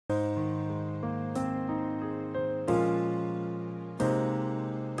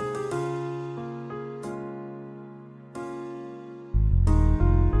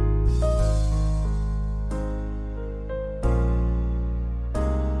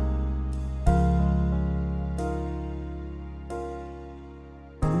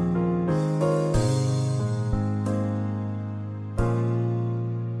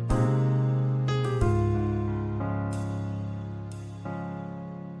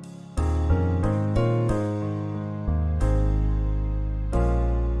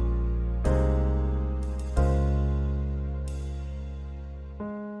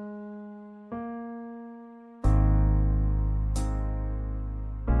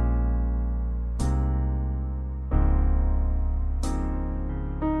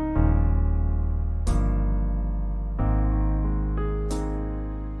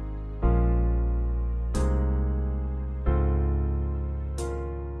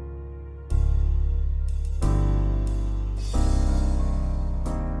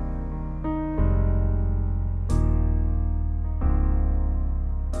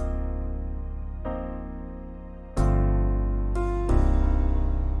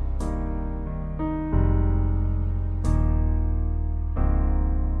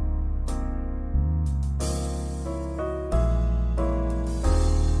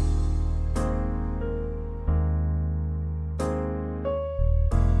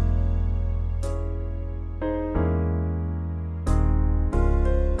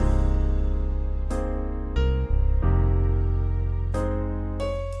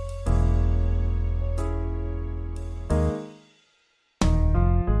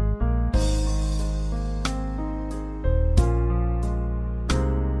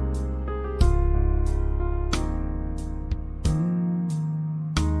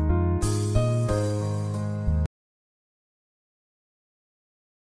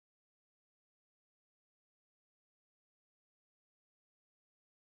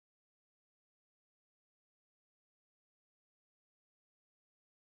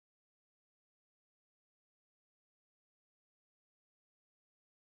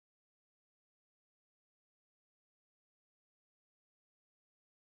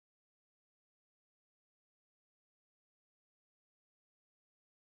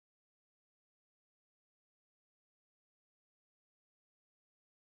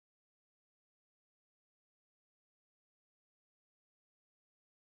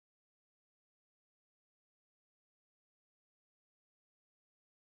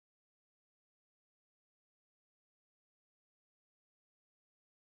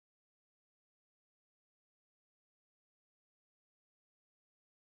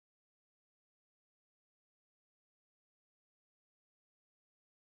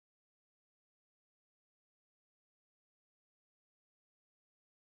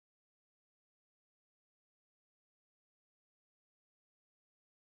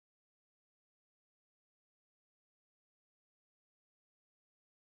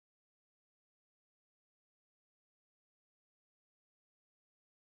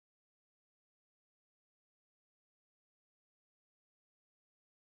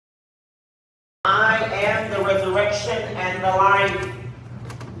I am the resurrection and the life,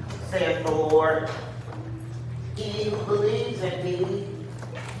 saith the Lord. He who believes in me,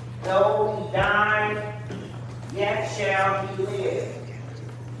 though he die, yet shall he live.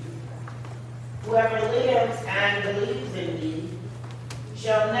 Whoever lives and believes in me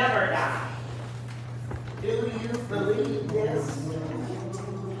shall never die. Do you believe this?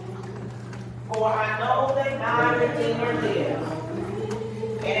 For I know that my Redeemer lives,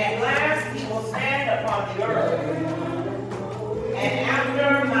 and at last he will stand upon the earth. And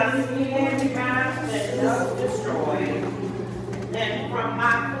after my skin has been thus destroyed, then from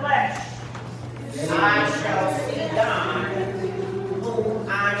my flesh I shall see God, whom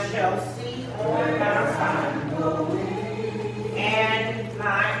I shall see on my side. And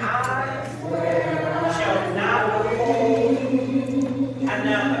my eyes shall not behold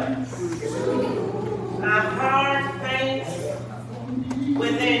another. My heart faints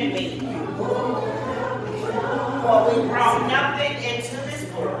within me. For we brought nothing into this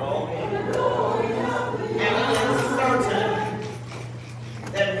world, and it is certain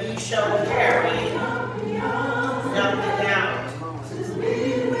that we shall carry nothing out.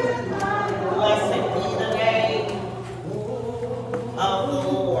 Blessed be the name of the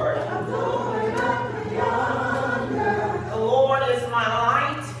Lord. The Lord is my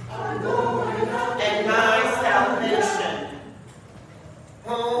light and my salvation.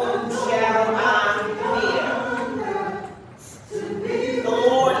 Whom shall I fear? The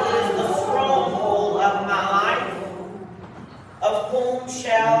Lord is the stronghold of my life. Of whom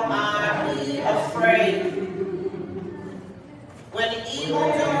shall I be afraid? When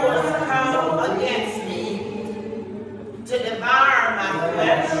evildoers come against me to devour my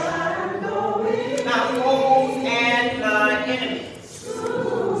flesh, my foes and my enemies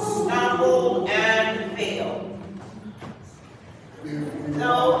stumble and fail.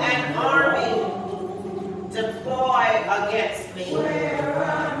 Though an army deploy against me,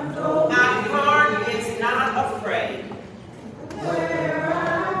 my heart is not afraid.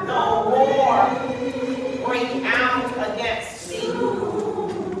 Though war break out against me,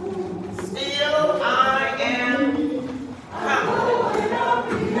 still I am confident.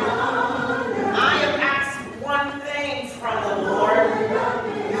 I have asked one thing from the Lord.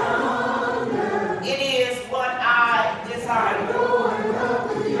 It is what I desire,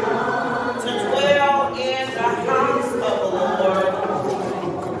 to dwell in the house of the Lord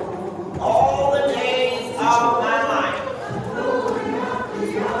all the days of my life,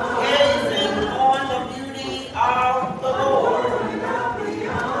 gazing on the beauty of the Lord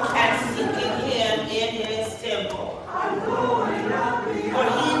and seeking him in his temple. For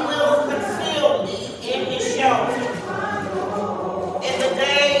he will conceal me in his shelter in the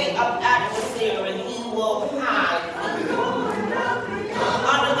day of adversary. He will hide me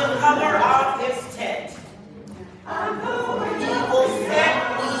under the cover of his tent. He will set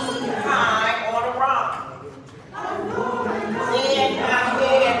me high on a rock. Then my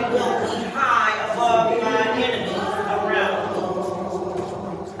head will be high above my enemies around me.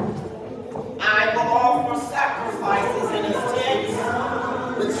 I will offer sacrifices in his tents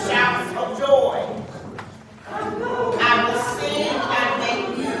with shouts of joy. I will sing and make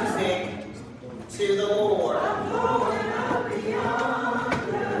music to the Lord.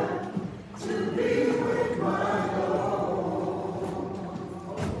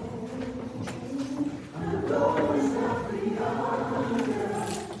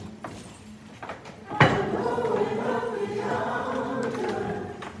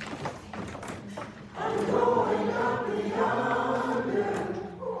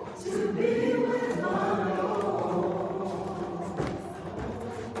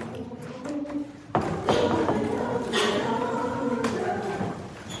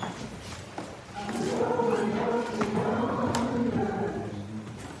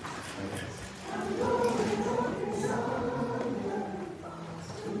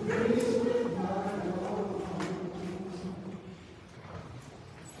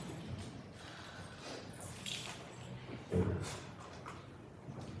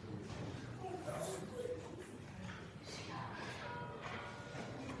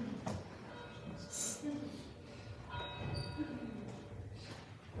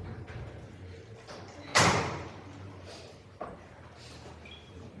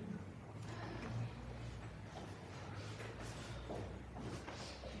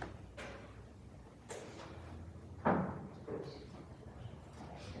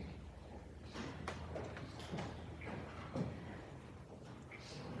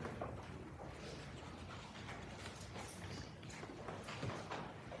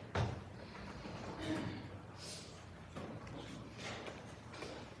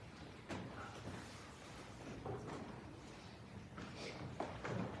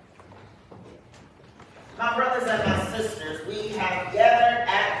 My brothers and my sisters, we have gathered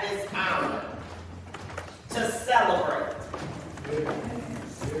at this hour to celebrate.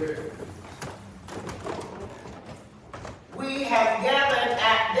 We have gathered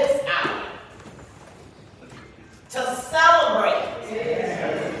at this hour to celebrate.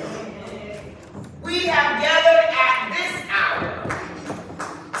 We have gathered at this hour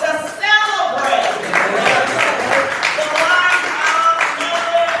to celebrate the life of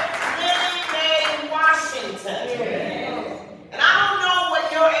Mother Lillie Mae Washington. And I don't know what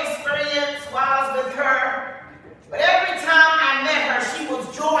your experience was with her, but every time I met her, she was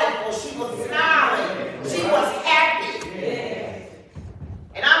joyful, she was smiling, she was happy.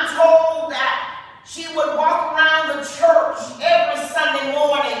 And I'm told that she would walk around the church every Sunday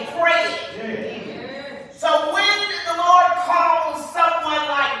morning praying. So when the Lord calls someone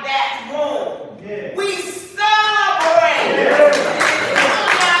like that home, we celebrate.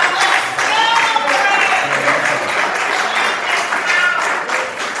 Now let's celebrate.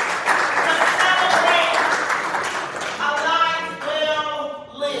 To celebrate a life well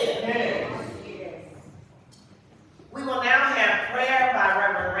lived. We will now have prayer by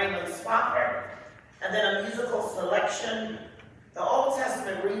Reverend Raymond Swafford, and then a musical selection, the Old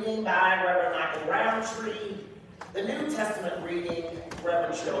Testament reading by Reverend Michael Roundtree, the New Testament reading,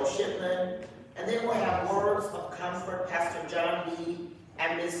 Reverend Cheryl Shipman, and then we'll have words of comfort, Pastor John B.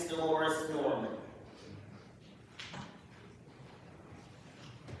 and Miss Dolores Norman.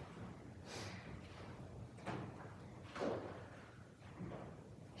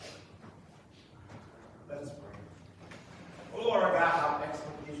 Let us pray. Oh Lord our God, how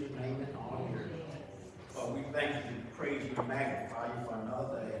excellent is your name in all the earth. Lord, we thank you, praise you, and magnify you for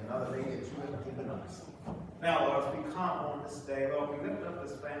another day that you have given us. Now, Lord, as we come on this day, Lord, we lift up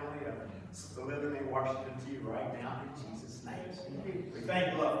this family of Sister Lillie Mae Washington to you right now in Jesus' name. We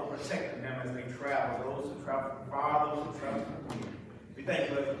thank you, Lord, for protecting them as they travel, those who travel from far, those who travel from near. We thank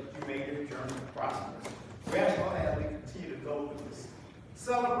you, Lord, that you made this journey prosperous. We ask, Lord, as we continue to go through this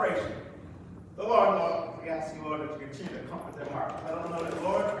celebration, the Lord, we ask you, Lord, that you continue to comfort their hearts. Let them know that,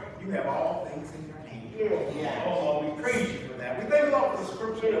 Lord, you have all things in your hand. Yeah. Oh, Lord, we praise you for that. We thank you, Lord, for the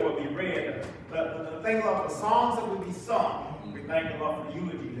scripture that will be read. Thank you, Lord, for the songs that will be sung. We thank you, Lord, for the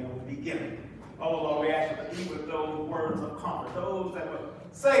unity that will be given. Oh, Lord, we ask you to be with those words of comfort, those that will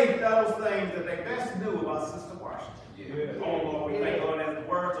say those things that they best knew about Sister Washington. Yeah. Oh, Lord, we thank you, Lord, as the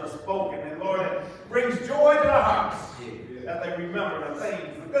words are spoken, and Lord, it brings joy to their hearts that they remember the things,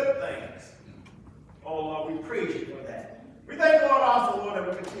 the good things. Oh, Lord, we praise you for that. We thank you, Lord, also, Lord, that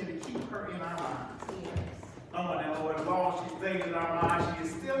we continue to keep her in our minds. Knowing that, Lord, as long as she stays in our minds, she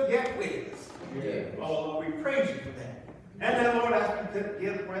is still yet with us. Yeah. Oh, Lord, we praise you for that. And then, Lord, as we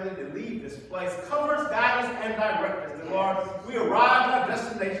get ready to leave this place, cover us, guide us, and direct us. That, Lord, we arrive at our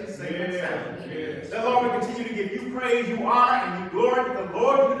destination safe and sound. Yes. That, Lord, we continue to give you praise, you honor, and you glory, because,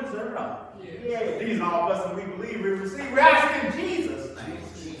 Lord, you deserve it all. Yes. These are all blessings we believe we receive. We ask in Jesus' name.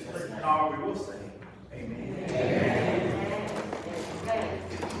 And all we will say, amen. Amen. Amen.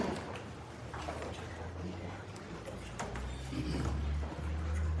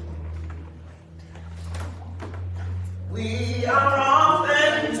 We are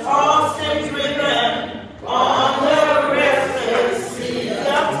often tossed and driven on the restless sea of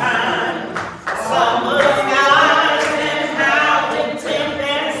time. Summer skies and howling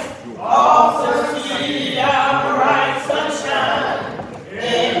tempests also see our bright sunshine.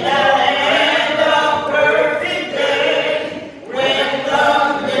 In the land of perfect day, when the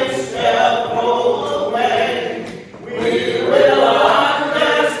mist shall roll away, we will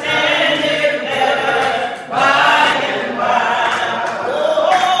understand it better by and by.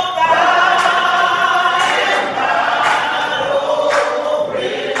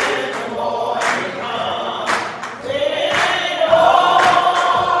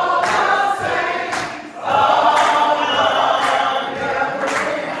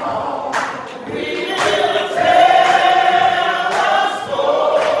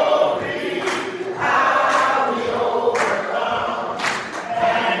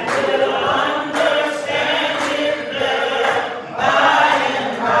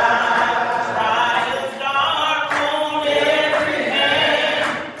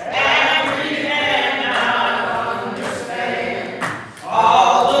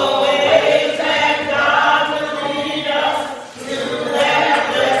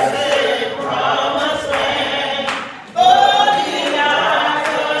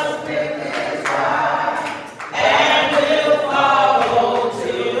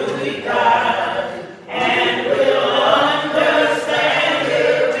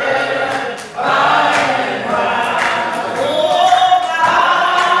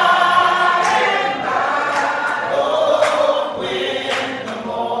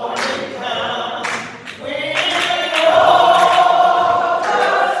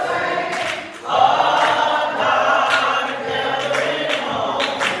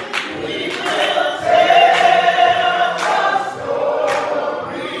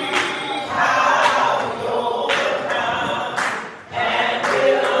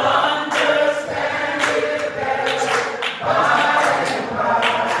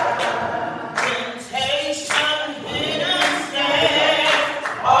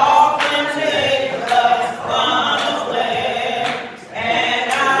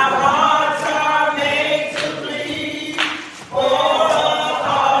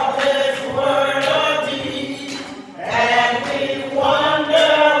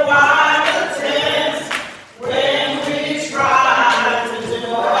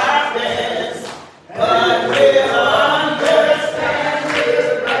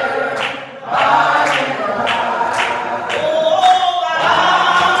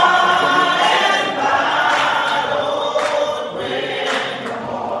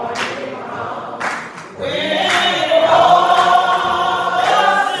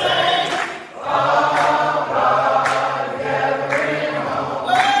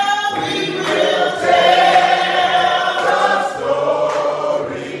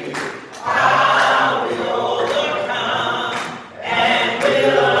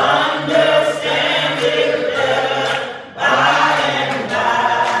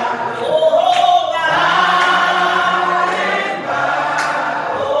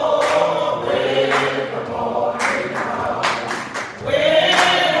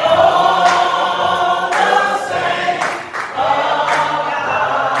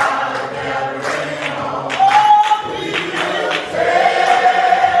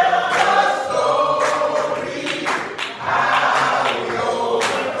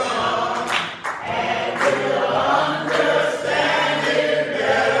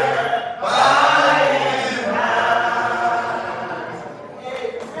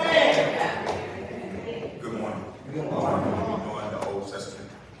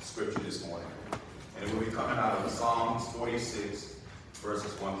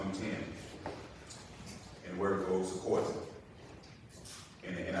 1 through 10. And where it goes accordingly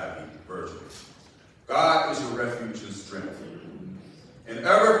in the NIV version. God is your refuge and strength, an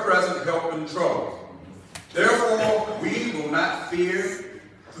ever-present help in trouble. Therefore, we will not fear,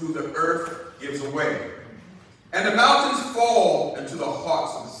 though the earth gives away, and the mountains fall into the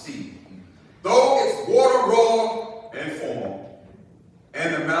hearts of the sea. Though its water roar and foam,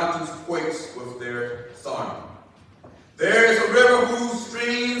 and the mountains quakes with their sound. There is a river whose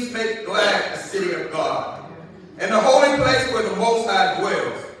streams make glad the city of God, and the holy place where the Most High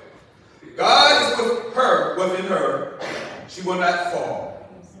dwells. God is with her, within her. She will not fall.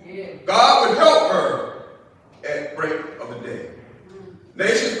 God will help her at break of the day.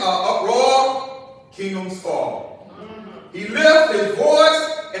 Nations are uproar, kingdoms fall. He lifts his voice,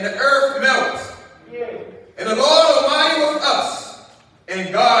 and the earth melts. And the Lord Almighty with us,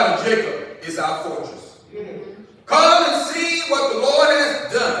 and God of Jacob is our fortress. Come and see what the Lord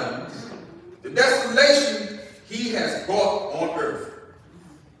has done, the desolation he has brought on earth.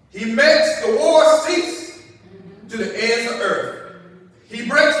 He makes the war cease to the ends of earth. He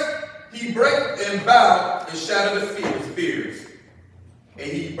breaks and bow and shatter the spears, and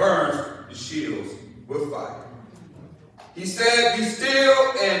he burns the shields with fire. He said, be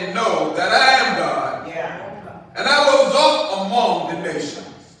still and know that I am God, and I will exalt among the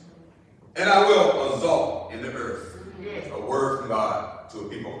nations, and I will exalt in the earth. A word from God to a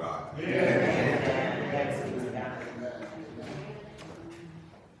people of God.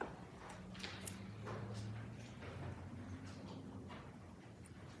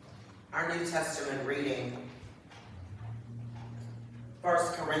 Our New Testament reading, 1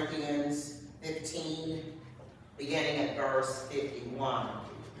 Corinthians 15, beginning at verse 51.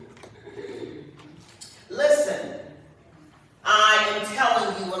 Listen, I am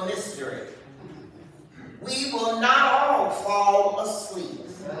telling you a mystery. We will not all fall asleep,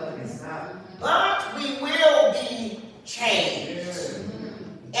 but we will be changed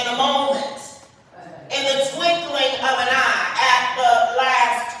in a moment, in the twinkling of an eye, at the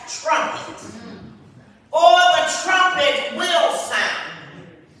last trumpet. For the trumpet will sound,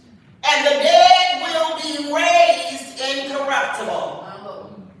 and the dead will be raised incorruptible,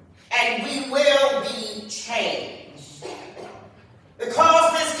 and we will be changed.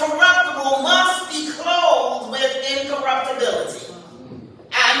 Because this corruptible must be clothed with incorruptibility,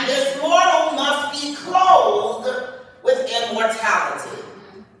 and this mortal must be clothed with immortality.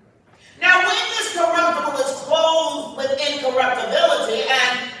 Now, when this corruptible is clothed with incorruptibility,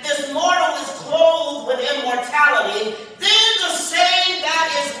 and this mortal is clothed with immortality, then the saying that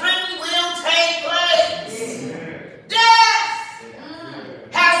is written will take place. Death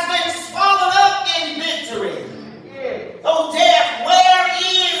has been swallowed up in victory. Oh, death, where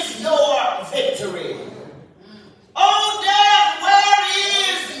is your victory? Oh, death, where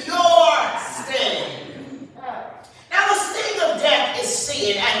is your sting? Now, the sting of death is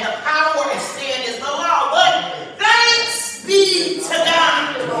sin, and the power of sin is the law. But thanks be to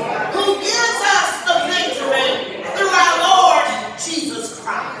God, who gives us the victory through our Lord Jesus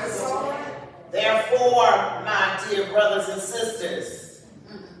Christ. Therefore, my dear brothers and sisters,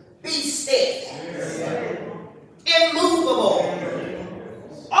 be steadfast, immovable,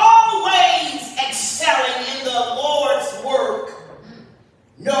 always excelling in the Lord's work,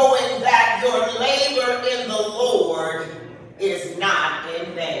 knowing that your labor in the Lord is not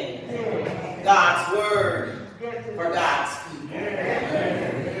in vain. God's word for God's people.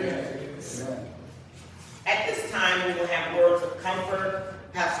 At this time, we will have words of comfort,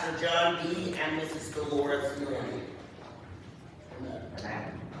 Pastor John B. and Mrs. Dolores Lillie.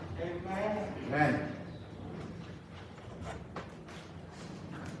 Amen. Amen.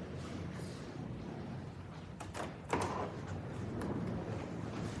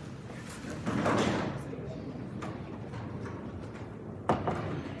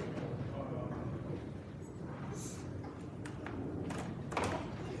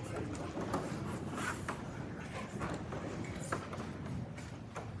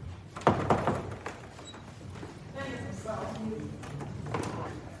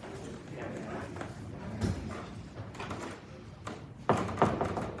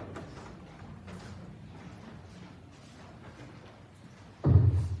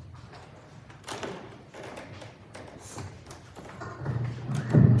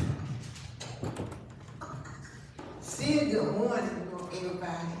 Good morning,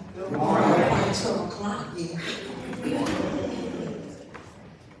 everybody. Good morning. It's 12 o'clock, yeah.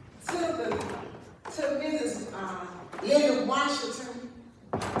 To Mrs. Lillie Washington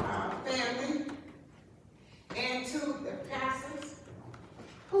family, and to the pastors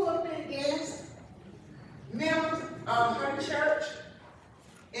who have been guests, members of her church,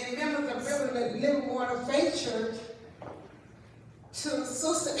 from the Living Water Faith Church to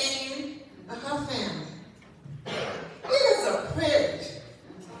Sister Ann and her family. It is a privilege,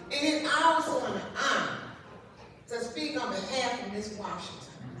 and it's also an honor to speak on behalf of Miss Washington.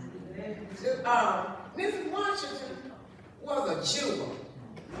 Mrs. Washington was a jewel.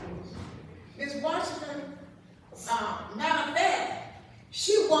 Miss Washington, matter of fact,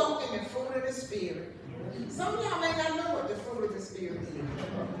 she walked in the fruit of the Spirit. Some of y'all may not know what the fruit of the Spirit is,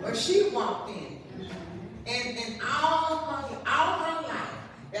 but she walked in. And all her life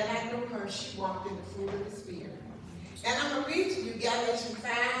that I knew her, she walked in the fruit of the Spirit. And I'm going to read to you Galatians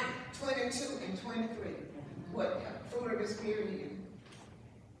 5:22 and 23, what the fruit of the Spirit is.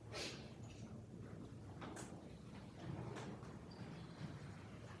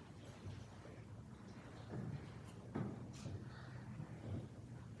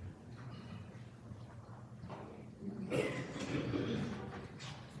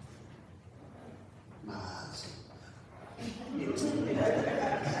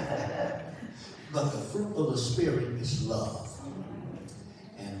 But the fruit of the Spirit is love.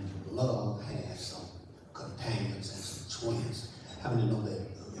 And love has some companions and some twins. How many know that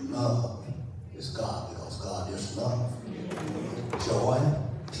love is God, because God is love? Joy,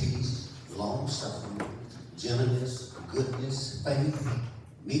 peace, long-suffering, gentleness, goodness, faith,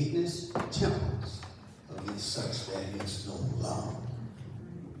 meekness, temperance. Against such there is no law.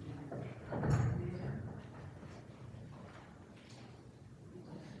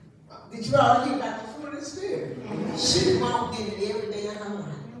 Did you all hear about the fruit of the Spirit? She walked in it every day of her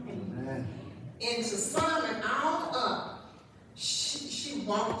life. Amen. And to sum it all up, she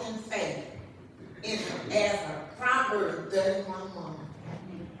walked in faith as a Proverbs 31 woman,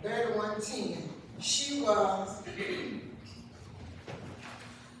 31:10. She was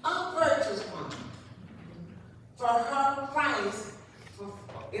a virtuous woman. For her price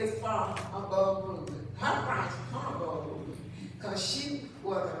is far above ruby. Her price is far above ruby. Because she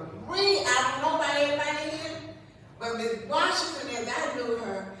was a real, I don't know about everybody here, but Miss Washington, as I knew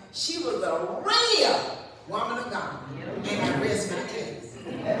her, she was a real woman of God. And I rest my case.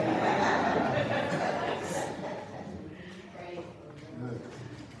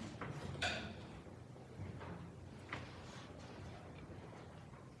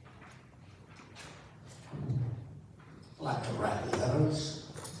 I like to write letters.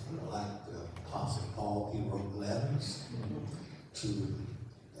 Like the Apostle Paul, he wrote letters to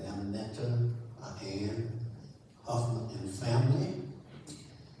Aminetta, Ann, Huffman, and family.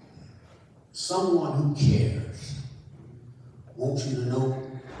 Someone who cares wants you to know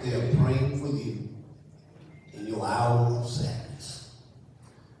they're praying for you in your hour of sadness.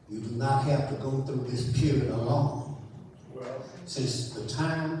 You do not have to go through this period alone. Since the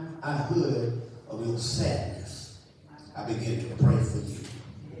time I heard of your sadness, I began to pray for you.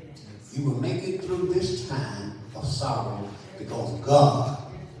 You will make it through this time of sorrow because God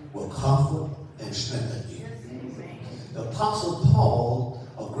will comfort and strengthen you. The Apostle Paul,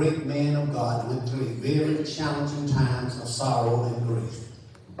 a great man of God, went through very challenging times of sorrow and grief.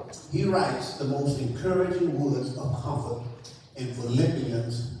 He writes the most encouraging words of comfort in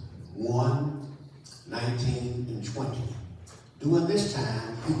Philippians 1:19 and 20. During this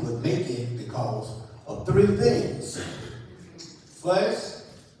time, he would make it because of three things. First,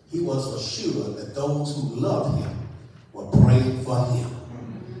 he was assured that those who loved him were praying for him.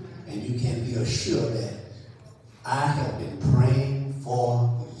 And you can be assured that I have been praying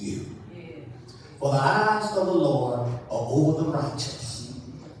for you. For the eyes of the Lord are over the righteous,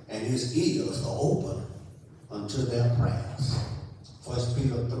 and his ears are open unto their prayers. 1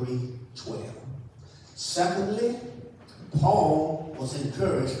 Peter 3:12. Secondly, Paul was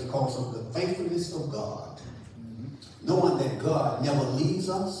encouraged because of the faithfulness of God, knowing that God never leaves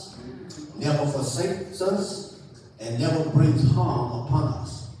us, never forsakes us, and never brings harm upon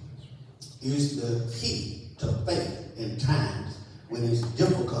us. It is the key to faith in times when it's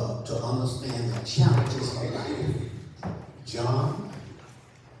difficult to understand the challenges of life. John,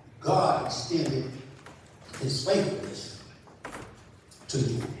 God extended his faithfulness to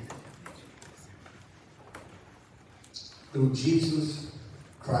you through Jesus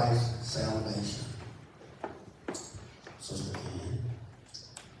Christ's salvation. Sister Ann,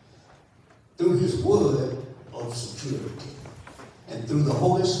 through his word of security, and through the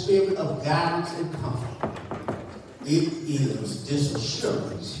Holy Spirit of guidance and comfort, it is this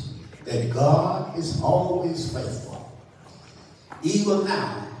assurance that God is always faithful. Even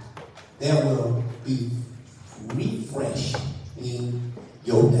now, there will be refresh in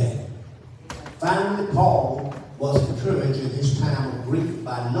your day. Finally, Paul was encouraged in his time of grief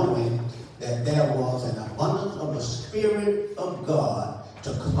by knowing that there was an abundance of the Spirit of God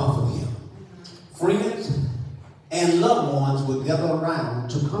to comfort him. Friends and loved ones will gather around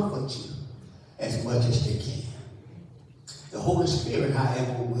to comfort you as much as they can. The Holy Spirit,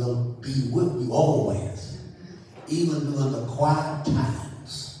 however, will be with you always, even during the quiet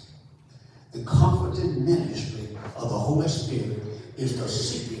times. The comforting ministry of the Holy Spirit is the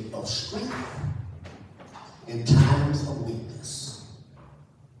secret of strength in times of weakness.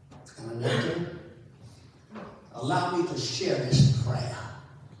 And another, allow me to share this prayer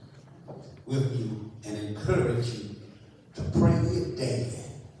with you and encourage you to pray it daily,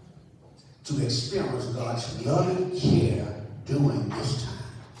 to experience God's loving care during this time.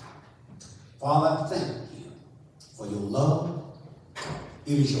 Father, thank you for your love.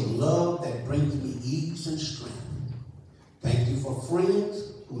 It is your love that brings me ease and strength. Thank you for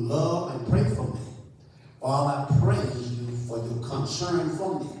friends who love and pray for me. Father, I praise you for your concern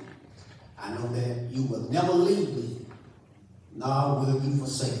for me. I know that you will never leave me, nor will you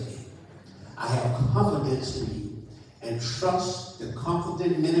forsake me. I have confidence in you and trust the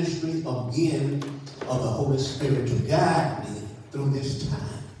comforting ministry again of the Holy Spirit to guide me through this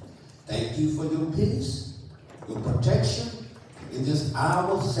time. Thank you for your peace, your protection in this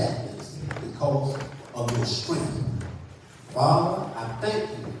hour of sadness because of your strength. Father, I thank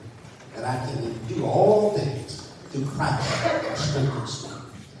you that I can endure all things through Christ who strengthens me.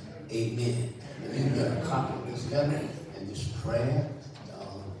 Amen. And you get a copy of this letter and this prayer.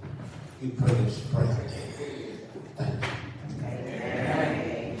 You pray this prayer today. Thank you.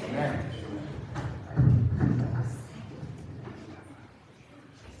 Amen. Amen.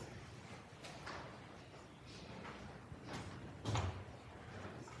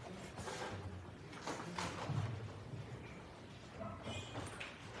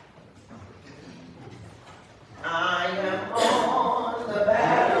 I am on the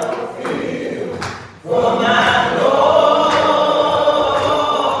battlefield for my Lord.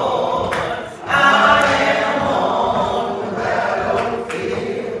 I am on the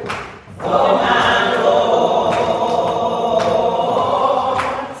battlefield for my Lord.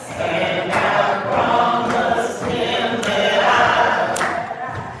 And I promised him that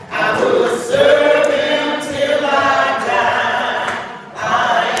I will serve him till I die. I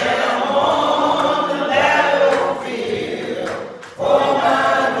am on the battlefield for my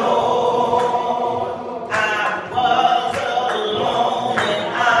Lord. I was alone and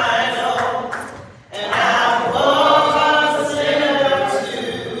idle, and I was a sinner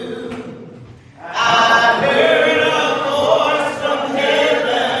too. I heard a voice from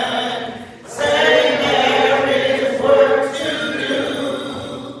heaven saying there is work to do.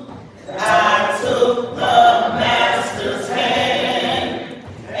 I took the Master's hand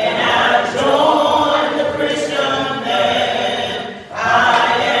and I joined the Christian band. I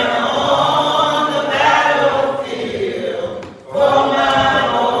am on the battlefield for my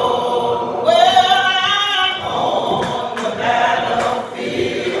Lord. Well, I'm on the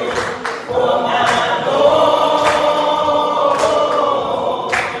battlefield for my Lord.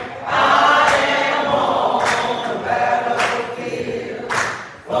 I am on the battlefield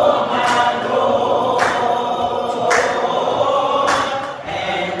for my Lord.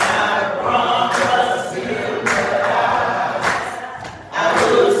 And I promised him that I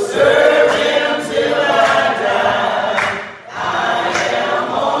will serve him till I die. I am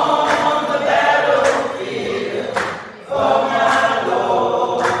on the battlefield for my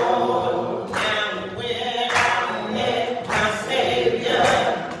Lord. And when I met my Savior,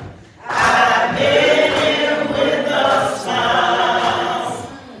 I met him with a smile.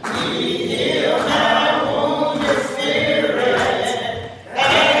 He healed my wounded spirit,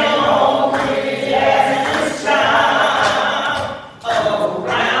 and only as his child,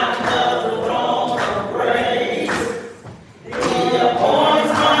 around the throne of grace, he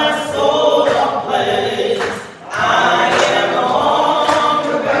appoints my soul a place. I am on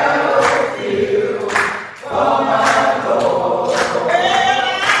the battlefield for my Lord. Well,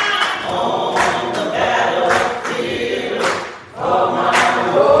 I'm on the battlefield for my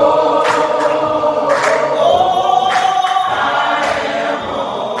Lord. I am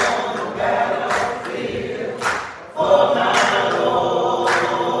on the battlefield for my Lord.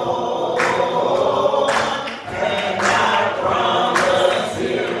 And I promise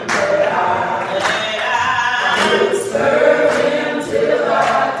him that I will serve him till I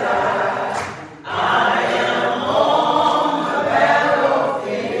die. I am on the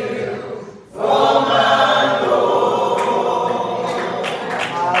battlefield for my Lord.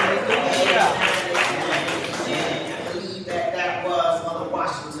 Hallelujah. I believe that was Mother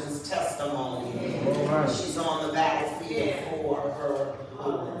Washington's testimony. She's on the battlefield for her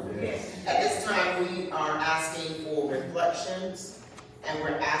Lord. At this time, we are asking for reflections And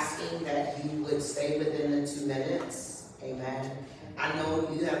we're asking that you would stay within the 2 minutes. Amen. I know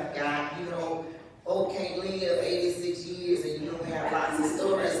you have got, can't live 86 years and you don't have lots of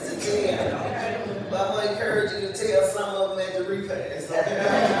stories to tell. But I'm going to encourage you to tell some of them at the repast.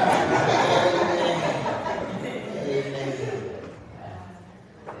 Amen.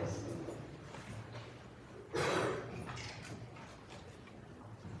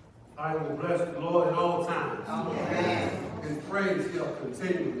 I will bless the Lord at all times. Amen. His praise shall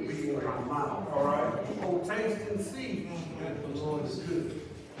continue to be in my mouth. All right. Oh, taste and see that the Lord is good.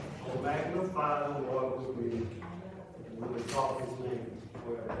 Oh, magnify the Lord with me, and we will exalt his name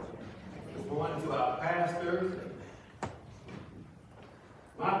forever. Good morning to our pastors,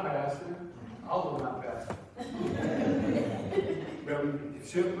 my pastor, all of my pastors, Reverend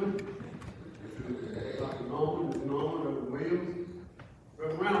Shipman, Dr. Norman, Reverend Williams,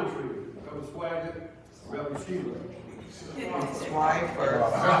 Reverend Roundtree, Reverend Swaggart, Reverend Sheila. Swipe first.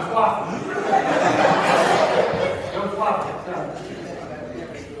 Reverend Swafford. Reverend Swafford.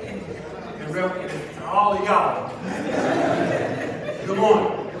 And Reverend, all of y'all. Good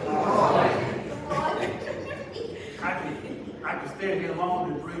morning. I can stand here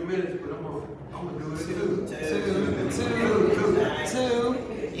longer than 3 minutes, but I'm gonna do it too. Two.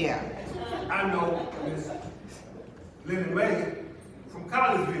 Yeah. I know Miss Lillie Mae from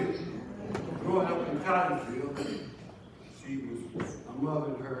Collegeville. Growing up in Collegeville, my mother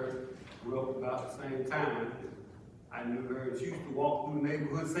and her grew up about the same time. I knew her. She used to walk through the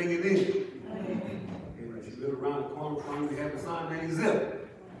neighborhood singing in. And she lived around the corner from me. We had a son named Zip.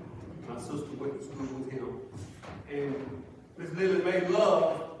 My sister went to school with him. And Miss Lillie Mae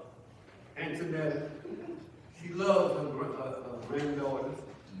loved Antoinette. She loved her granddaughters.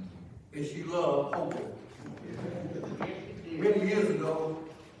 And she loved Hope. Many years ago,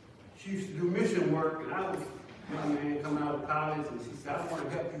 she used to do mission work, and I was a young man coming out of college, and she said, I want to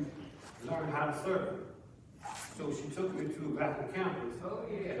help you learn how to serve. So she took me to the back of campus,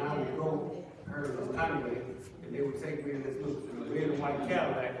 and I would go her to Conway, and they would take me in this little red and white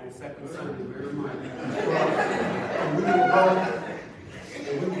Cadillac on second Sunday very much. And we would go,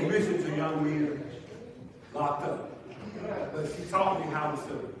 and we would mission to young men locked up. But she taught me how to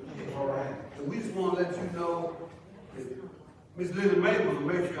serve. All right. So we just want to let you know that Miss Lillie Mae was a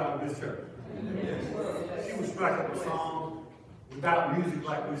matriarch of this church. She would strike up a song without music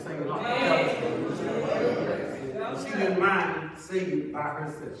like we're singing on the She didn't mind singing by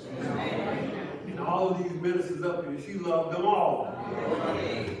herself. And all of these ministers up here, she loved them all.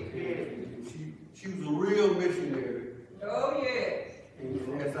 And she was a real missionary. Oh, yes.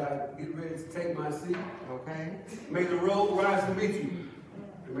 And as I get ready to take my seat, okay, may the road rise to meet you.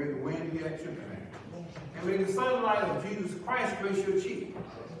 And may the wind be at your back. And may the sunlight of Jesus Christ grace your cheek.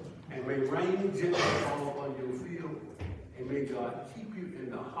 And may rain gently fall upon your field. And may God keep you in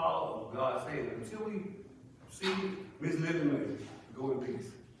the hollow of God's hand until we see Miss Lillie Mae. Go in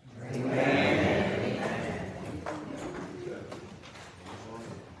peace. Amen.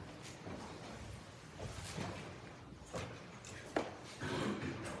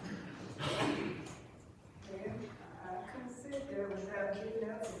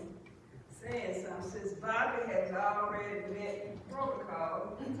 Since Bobby has already met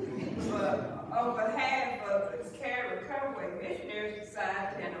protocol, but on behalf of the Care Recovery Missionary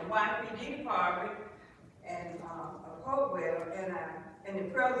Society and the YPD Department and of Hopewell and the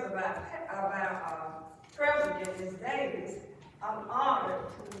presence of our President, Ms. Davis, I'm honored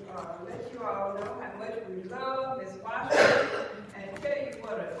to let you all know how much we love Ms. Washington and tell you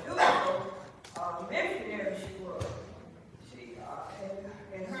what a beautiful missionary she was.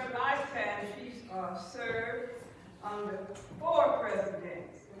 In her lifetime, she's served under 4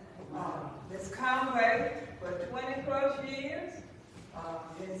 presidents. Ms. Conway for 20 plus years,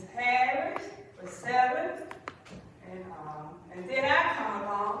 Ms. Harris for 7, and then I come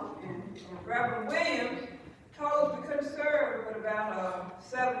along, and Reverend Williams told us we couldn't serve but about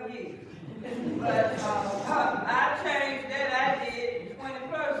 7 years. But I changed that, I did 20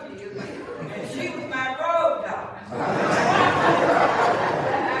 plus years, and she was my road dog.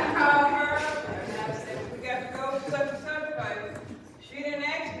 I called her and I said, we got to go to such and such place. She didn't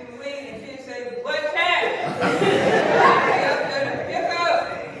ask me when, and she said, what time? I up there to pick up.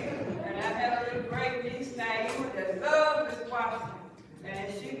 And I had a little great niece named that loved Miss Washington. And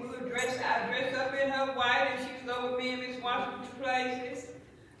she would I dressed up in her white, and she was over me and Miss Washington places.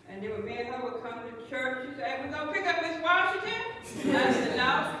 And then when me and her would come to church, she said, we're going to pick up Miss Washington? And I said, no,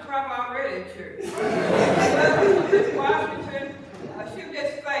 she's probably already at church. Miss Washington, she was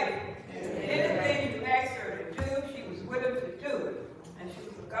just faithful. Anything you asked her to do, she was willing to do it. And she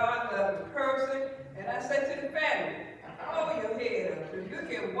was a God-loving person. And I said to the family, hold your head up. If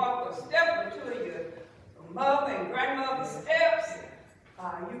can walk a step or two of your mother and grandmother's steps,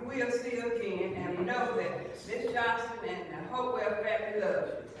 you will see again, and know that Miss Johnson and the Hopewell family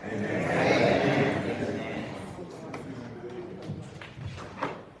loves you. Amen.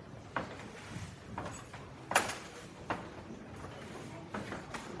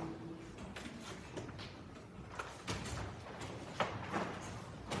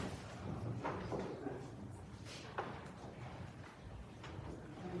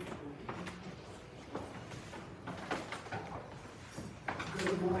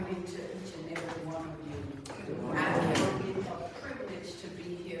 Good morning to each and every one of you. I count it a privilege to be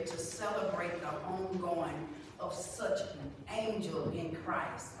here to celebrate the homegoing of such an angel in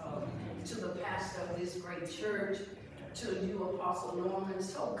Christ. To the pastor of this great church, to you, Apostle Norman,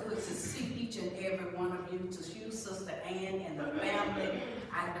 so good to see each and every one of you. To you, Sister Ann and the family,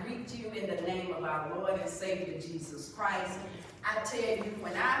 I greet you in the name of our Lord and Savior Jesus Christ. I tell you,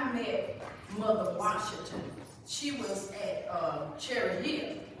 when I met Mother Washington, she was at Cherry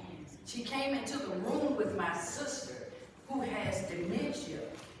Hill. She came into the room with my sister who has dementia.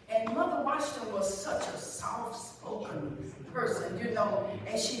 And Mother Washington was such a soft-spoken person, you know,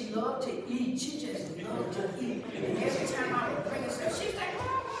 and she loved to eat. She just loved to eat. And every time I would bring her stuff, she'd say,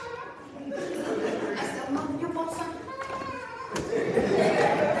 I said, Mom, you want something?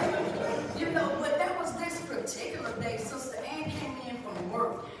 You know, but that was this particular day. Sister Ann came in from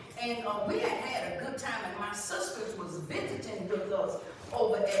work, and we had a good time, and my sisters was visiting with us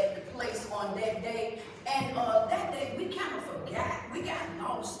over at the place on that day. And that day, we kind of forgot. We got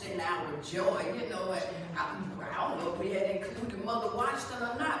lost in our joy, you know. And I don't know if we had included Mother Washington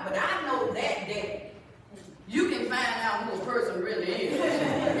or not, but I know that day, you can find out who a person really is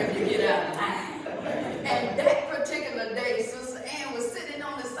if you get out of line. And that particular day, Sister Ann was sitting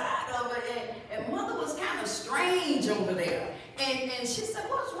on the side of her, and Mother was kind of strange over there. And she said,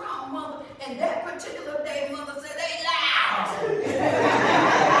 what's wrong, Mother? And that particular day, Mother said, they loud.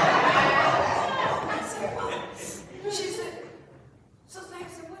 I said, what? She said, Sister Ann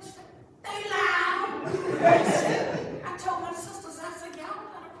said, what you said? They loud. I told my sisters, I said, y'all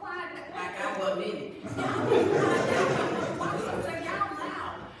better quiet that. Like I wasn't in it. Y'all better quiet that. I said, y'all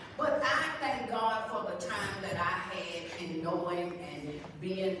loud. But I thank God for the time that I had in knowing and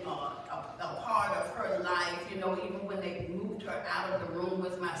being a part of her life. You know, even when they moved her out of the room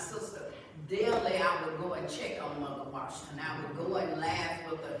with my sister, daily I would go and check on Mother Washington. I would go and laugh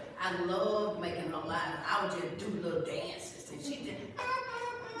with her. I loved making her laugh. I would just do little dances, and she did. But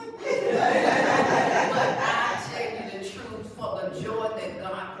I tell you the truth, for the joy that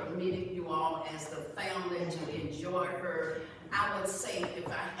God permitted you all as the family to enjoy her, I would say, if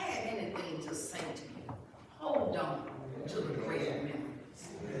I had anything to say to you, hold on to the great memories.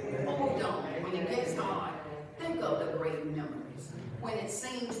 Hold on. When it gets hard, think of the great memories. When it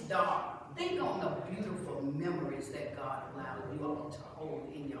seems dark, think on the beautiful memories that God allowed you all to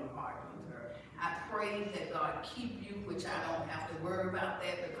hold in your heart with her. I pray that God keep you, which I don't have to worry about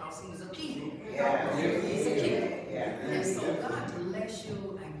that because he's a keeper. Yeah. He's a keeper. Yeah. And so God bless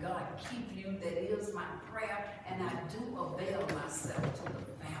you and God keep you. That is my prayer, and I do avail myself to the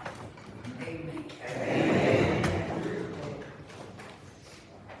family. Amen. Amen.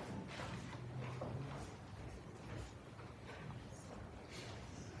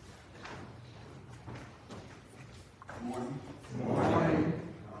 Good morning. Good morning.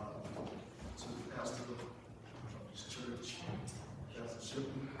 To the pastor of this church, Pastor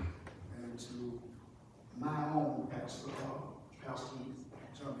Shipley, and to my own pastor, Pastor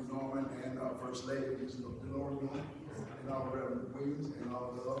John Norman, and First Lady, Ms. Lillie, and all the Reverend Williams, and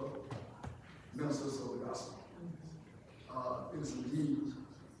all the other ministers of the gospel. It is indeed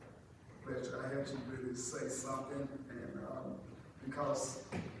a pleasure. I have to really say something, and because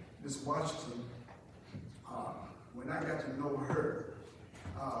Ms. Washington, when I got to know her,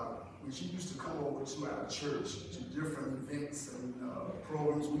 when she used to come over to our church, to different events and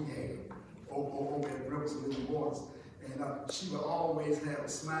programs we had over at Rivers of Living Waters, and she would always have a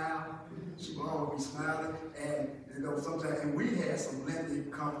smile. She would always be smiling, and you know, sometimes, and we had some lengthy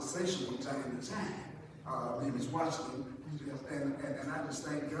conversations from time to time. Ms. Washington, and I just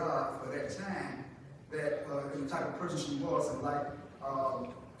thank God for that time, that and the type of person she was, and like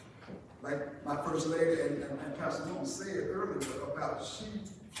my first lady and Pastor Norman said earlier about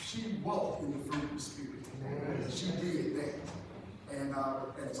she walked in the fruit of the Spirit. She did that. And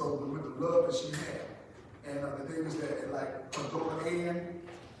so with the love that she had. And the thing is that, like her daughter Ann,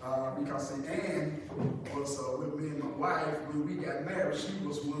 because see, Ann was with me and my wife when we got married. She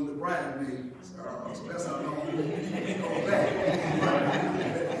was one of the bridesmaids. So that's how long we go back.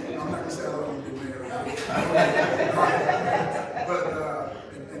 I'm not gonna say I don't get married. But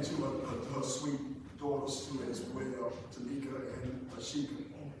well, Tanika and Ashika,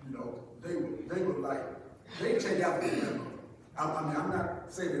 you know, they were like, they take after the grandmother. I mean, I'm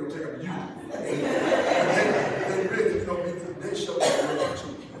not saying they don't take after you. They really, you know, they show that love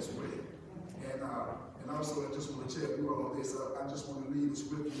too as well. And also, I just want to tell you all this. I just want to leave this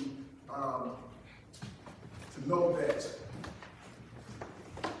with you to know that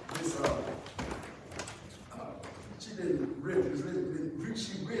this,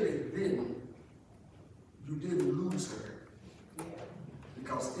 she really didn't, you didn't lose her.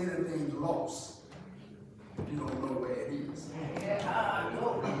 Because anything lost, you don't know where it is.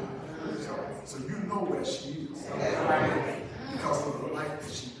 So you know where she is. Because of the life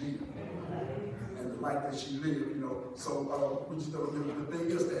that she lived. And the life that she lived, you know. So the thing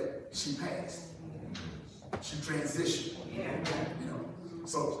is that she passed. She transitioned. You know.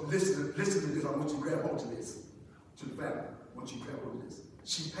 So listen to this. I want you to grab hold to this. To the family. I want you to grab hold to this.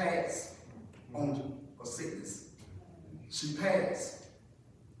 She passed on a sickness. She passed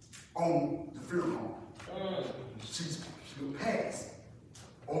on the funeral home. She's passed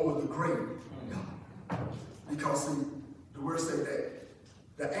over the grave. Because see, the word said that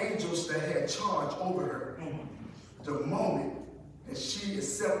the angels that had charge over her, the moment that she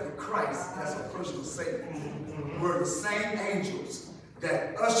accepted Christ as her personal Savior, were the same angels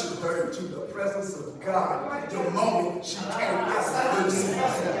that ushered her into the presence of God the moment she came out of the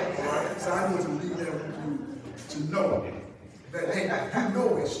So I need to leave that with you to know that, hey, you know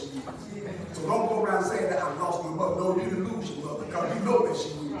where she is. So don't go around saying that I lost my mother. No, you didn't lose your mother, because you know where she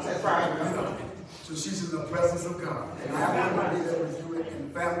is. That's right. You know? So she's in the presence of God. And I want to be there with you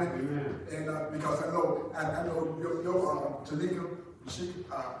and family. And because I know your Tanika,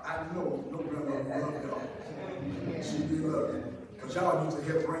 I know no grandmother loved y'all. She did love you. Because y'all used to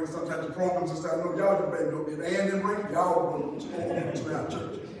help bring some type of programs and stuff. I know y'all didn't bring no, if Ann didn't bring, y'all were to our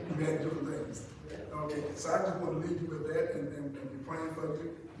church. We had different things. Okay, so I just want to leave you with that and be praying for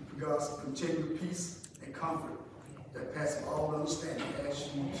you, for God's continued peace and comfort that passes all understanding as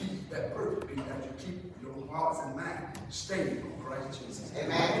you keep that perfect peace, as you keep your hearts and mind stayed on Christ Jesus.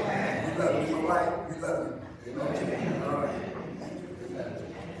 Amen. We love you, my wife. We love you. Okay. All right.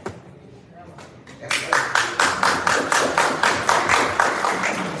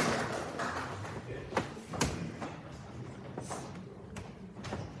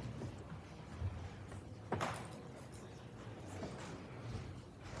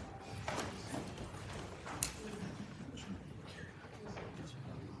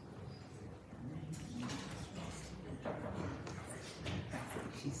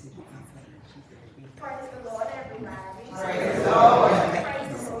 Praise the Lord, everybody. Praise the Lord. Praise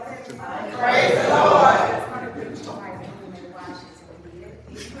the Lord, everybody. Praise the Lord. That's going to preach to my woman in Washington.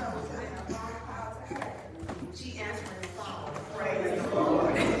 You know, it's been a long call to her. She answered the phone. Praise the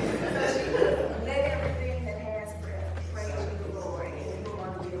Lord. Let everything that has breath praise you, Lord, and you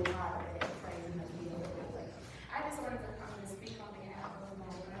want to be a part of that. Praise Him. I just wanted to come and speak on behalf of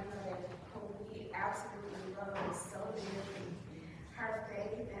my grandmother, who we absolutely love so dearly. Her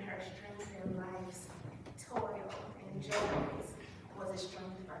faith and her strength in life's toil and joys was a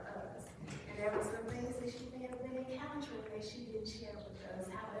strength for us. And there were some things that she may have been encountering that she didn't share with us.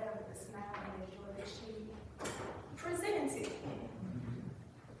 However, the smile and the joy that she presented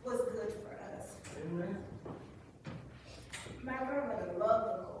was good for us. My grandmother loved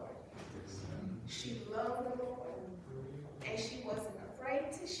the Lord. She loved the Lord. And she wasn't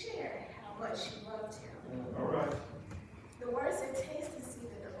afraid to share how much she loved Him. All right. The word said, taste and see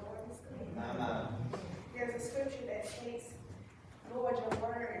that the Lord is good. There's a scripture that states, Lord, your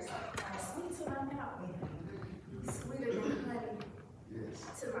words are sweet to my mouth, sweeter than honey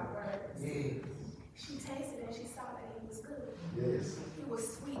to my words. She tasted and she saw that He was good. He was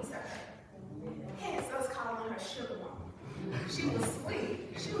sweet to her. Hence us calling her sugar mama. She was sweet.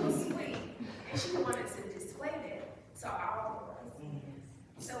 She was sweet. And she wanted to display that to all of us.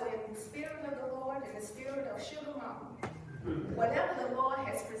 So in the spirit of the Lord and the spirit of sugar mama, whatever the Lord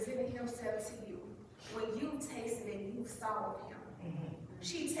has presented Himself to you, when you tasted and you saw of Him,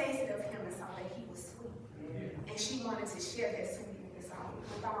 she tasted of Him and saw that He was sweet. And she wanted to share that sweetness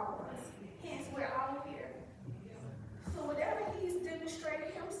with all of us. Hence, we're all here. So whatever He's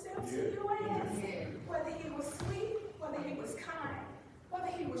demonstrated Himself to you as, whether He was sweet, whether He was kind,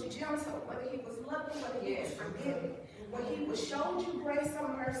 whether He was gentle, whether He was loving, whether He was forgiving, when He was showed you grace or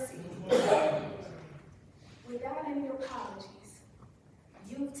mercy, without any apologies,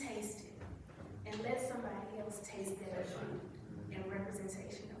 you've tasted, and let somebody else taste that of you in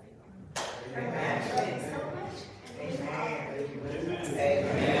representation of Him. Amen. Thank you so much. Amen.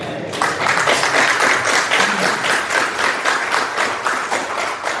 Amen.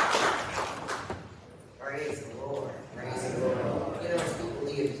 Praise the Lord.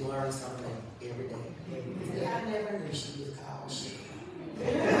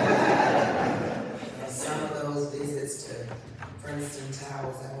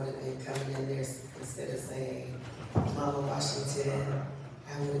 would have been coming in there instead of saying, Mama Washington,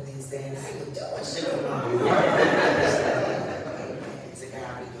 I would have been saying, how you doing, sugar mama? Amen. To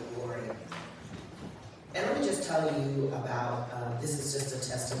God be the glory. And let me just tell you about, this is just a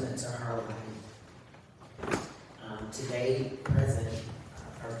testament to her life. Today, present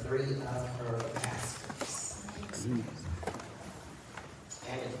are 3 of her pastors.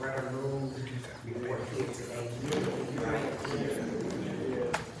 And if Reverend Moon were here today, he would be right here.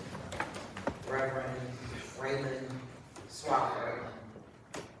 Reverend Raymond Swafford,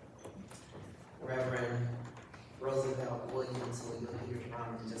 Reverend Roosevelt Williams, who you'll hear from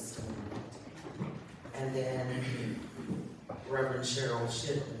in just a moment, and then Reverend Cheryl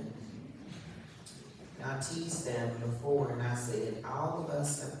Shipman. I teased them before and I said, all of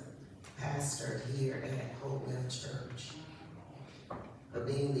us have pastored here at Hopewell Church, but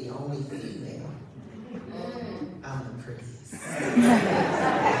being the only female, I'm the prettiest.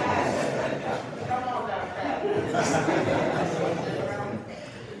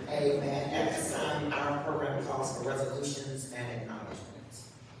 Amen. At this time, our program calls for resolutions and acknowledgments.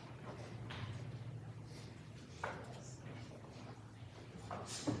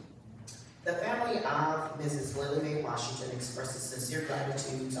 The family of Mrs. Lillie Mae Washington expresses sincere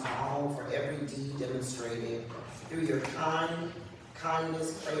gratitude to all for every deed demonstrated through your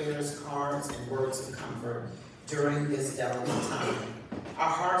kindness, prayers, cards, and words of comfort during this delicate time. Our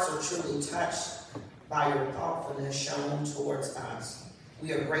hearts are truly touched by your thoughtfulness shown towards us.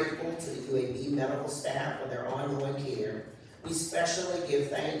 We are grateful to the UAB medical staff for their ongoing care. We especially give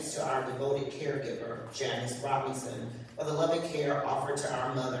thanks to our devoted caregiver, Janice Robinson, for the loving care offered to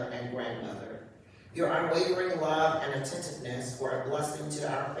our mother and grandmother. Your unwavering love and attentiveness were a blessing to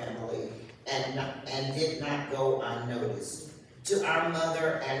our family and did not go unnoticed. To our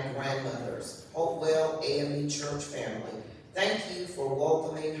mother and grandmothers, Hopewell AME Church family, thank you for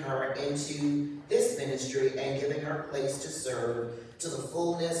welcoming her into this ministry and giving her place to serve to the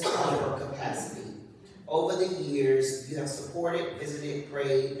fullness of her capacity. Over the years, you have supported, visited,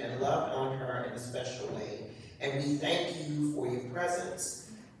 prayed, and loved on her in a special way. And we thank you for your presence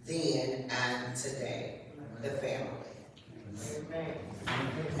then and today, the family. Amen.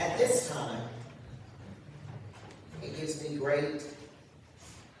 At this time, it gives me a great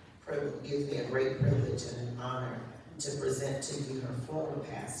privilege and an honor to present to you her former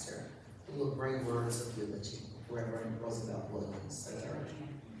pastor, who will bring words of eulogy, Reverend Roosevelt Williams.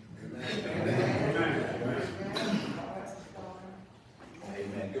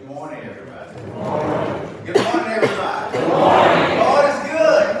 Amen. Good morning, everybody. Good morning. Good morning, everybody. Good morning. God is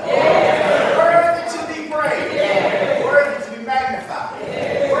good. Yeah. Worthy to be praised. Yeah. Worthy to be magnified.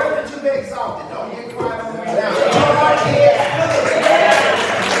 Yeah. Worthy to be exalted. Don't get quiet on me now.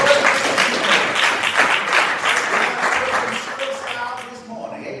 This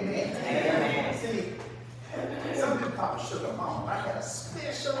morning, amen. Amen. See, some people call her Sugar Mama. I had a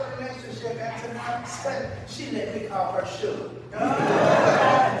special relationship after tonight. She let me call her Sugar.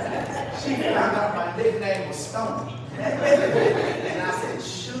 She found out my nickname was Stone. And I said,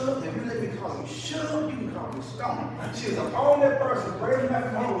 Sugar, if you let me call you Sugar, you can call me Stone. She was the only person brave enough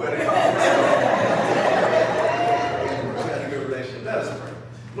to know where they call me Stone. We got a good relationship. Let us pray.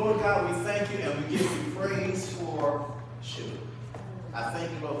 Lord God, we thank you and we give you praise for Sugar. I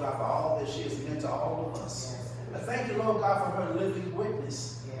thank you, Lord God, for all that she has meant to all of us. I thank you, Lord God, for her living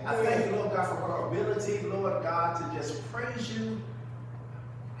witness. I thank you, Lord God, for her ability, Lord God, to just praise you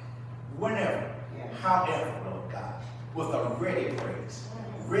whenever, however, Lord God, with a ready praise,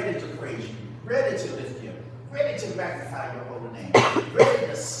 ready to praise you, ready to lift you, ready to magnify your holy name, ready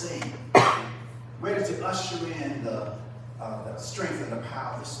to sing, ready to usher in the strength and the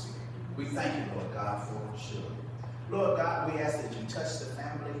power of the Spirit. We thank you, Lord God, for sure. Lord God, we ask that you touch the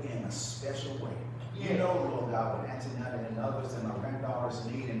family in a special way. You know, Lord God, what Antoinette and others and our granddaughters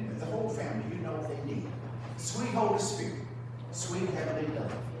need, and the whole family, you know what they need. Sweet Holy Spirit, sweet Heavenly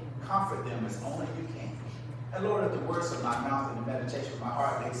Dove, comfort them as only you can. And Lord, let the words of my mouth and the meditation of my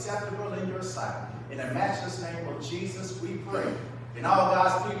heart be acceptable in your sight. In the matchless name of Jesus, we pray. And all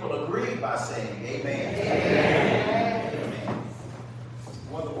God's people agree by saying amen. Amen. Amen.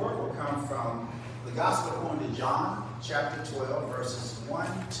 Well, the word will come from the Gospel according to John, chapter 12, verses 1,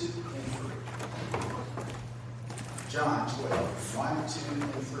 2, and 3. John 12, 1, 2,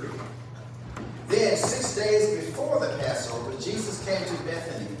 and 3. Then 6 days before the Passover, Jesus came to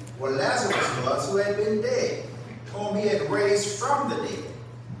Bethany, where Lazarus was, who had been dead, whom he had raised from the dead.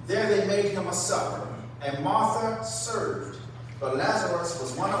 There they made him a supper, and Martha served. But Lazarus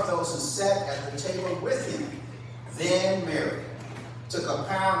was one of those who sat at the table with him. Then Mary took a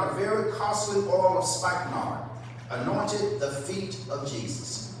pound of very costly oil of spikenard, anointed the feet of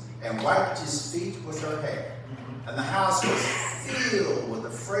Jesus, and wiped his feet with her hair. And the house was filled with the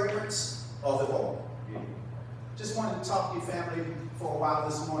fragrance of the oil. Just wanted to talk to your family for a while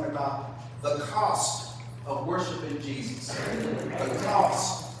this morning about the cost of worshiping Jesus. The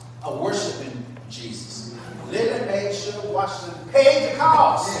cost of worshiping Jesus. Lillie made sure Washington paid the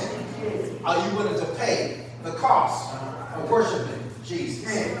cost. Are you willing to pay the cost of worshiping Jesus?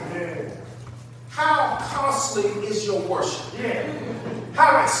 How costly is your worship?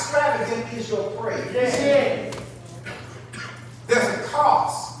 How extravagant is your praise? There's a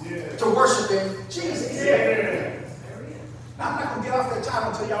cost to worshiping Jesus. Now, I'm not going to get off that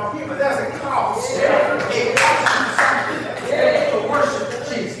time until y'all hear, but there's a cost. It costs you something to worship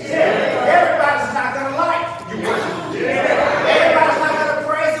Jesus. Everybody's not going to like you worship. Everybody's not going to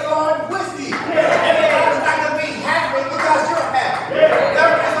praise the Lord with you. Everybody's not going to be happy because you're happy.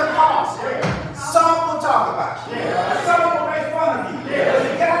 There is a cost. Some will talk about you. Some will make fun of you.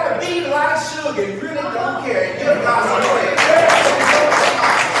 You got to be like sugar and really don't care and give God some praise.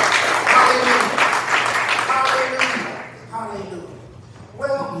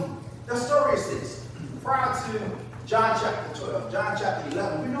 Well, the story is this. Prior to John chapter 12, John chapter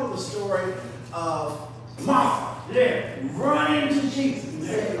 11, we know the story of Martha running to Jesus and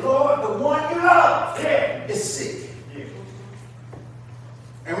saying, Lord, the one you love is sick.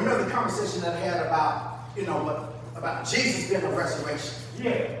 And we know the conversation that they had about, about Jesus being a resurrection.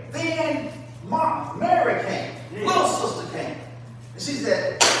 Then Mary came, little sister came. And she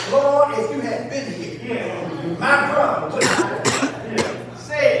said, Lord, if you had been here, my brother would not have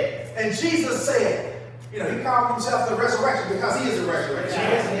and Jesus said, he called himself the resurrection because he is the resurrection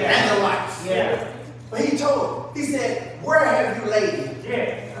and the life. But he told him, he said, where have you laid him?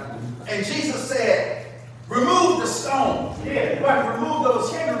 And Jesus said, remove the stone. But remove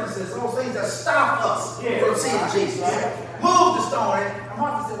those hindrances, those things that stop us from seeing Jesus. Move the stone. And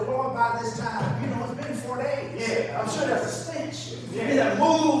Martha said, Lord, by this time, it's been 4 days. I'm sure there's a stench. He said,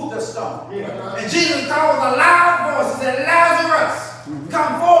 move the stone. And Jesus called with a loud voice and said, Lazarus,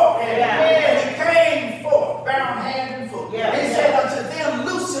 come forth. And he came forth, bound hand and foot. He said unto them,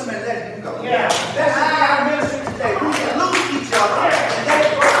 loose him and let him go. That's our ministry today. We can loose each other and let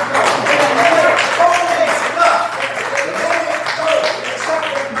it go. Stop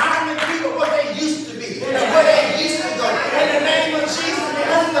reminding people what they used to be and where they used to go. In the name of Jesus,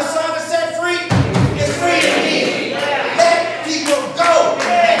 whom the Son is set free is free indeed. Let people go.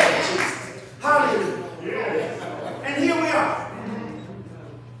 Hallelujah. And here we are.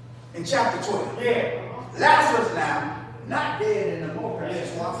 In chapter 12. Lazarus now, not dead anymore.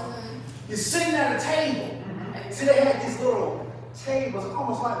 He's sitting at a table. See, they had these little tables,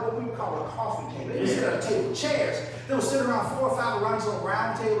 almost like what we would call a coffee table. They would sit at a table, chairs. They would sit around 4 or 5 around on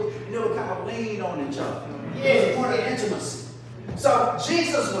round tables, and they would kind of lean on each other. It was a point of intimacy. So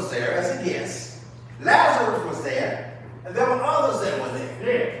Jesus was there as a guest. Lazarus was there, and there were others that were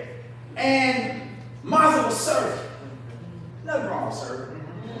there. And Martha was serving. Nothing wrong with serving.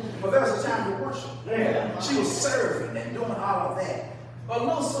 But there was a time to worship. She was serving and doing all of that. But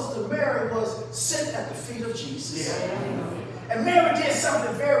little sister Mary was sitting at the feet of Jesus. And Mary did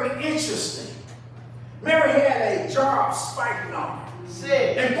something very interesting. Mary had a jar of spikenard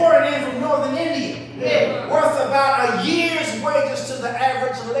imported in from northern India, worth about a year's wages to the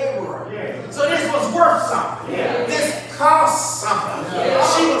average laborer. So this was worth something. This cost something.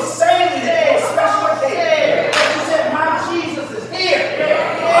 She was saving it for a special occasion. She said, my Jesus is here.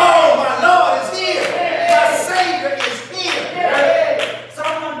 Oh, my Lord is here. My Savior is here. So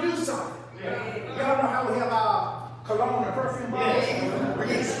I'm going to do something. Y'all know how we have our cologne and perfume bottles? We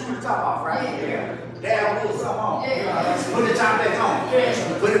get screw the top off, right? Down, a little something on. Put the top back on.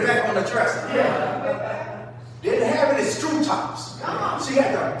 Put it back on the dresser. Didn't have any screw tops. She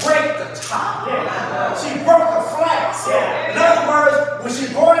had to break the top. She broke the flask. In other words, when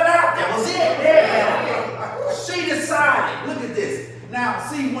she brought it out, that was it. She decided, look at this. Now,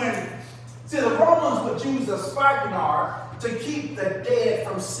 see, the Romans would use the spikenard to keep the dead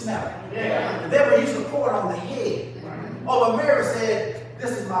from smelling. They would used to pour it on the head. Oh, but Mary said,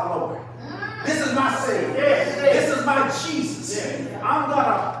 this is my Lord. This is my Savior. This is my Jesus. I'm going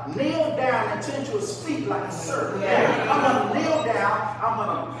to kneel down and tend to his feet like a servant. I'm going to kneel down. I'm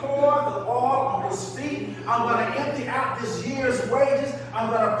going to pour the oil on his feet. I'm going to empty out this year's wages. I'm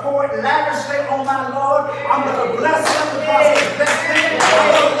going to pour it lavishly on my Lord. I'm going to bless him because he blessed me. I'm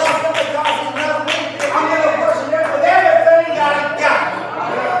going to love him because he loved me. I'm going to worship him with everything I got.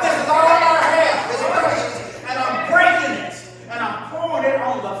 This is all I have. It's precious. And I'm breaking it. And I'm pouring it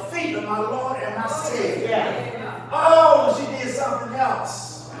on the feet of my Lord and my Savior. Oh, she did something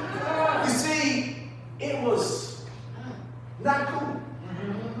else. You see, it was not cool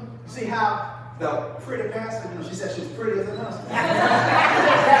See how the pretty pastor, she said she was prettier than us.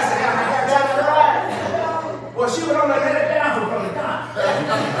 Pastor down my hair, got it right. Well, she would only let it down for Brother Don.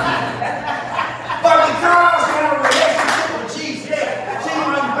 But because she had a relationship with Jesus, she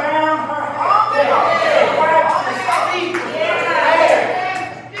unbound her heart. Wiped the feet with her hair.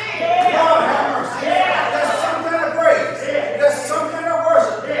 Lord have mercy. There's some kind of praise. There's some kind of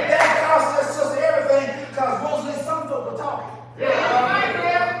worship. That cost their sister everything because mostly some folk were talking.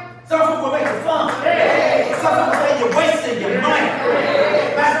 Some folk were making fun. Some folk were saying you're wasting your money.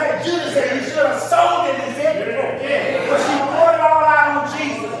 Matter of fact, Judas said you should have sold it and said but she poured it all out on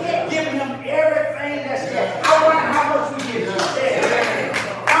Jesus, giving him everything that she had. I wonder how much we give him.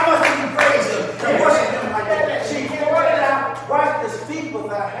 How much we can praise him and worship him like that. She poured it out, wiped his feet with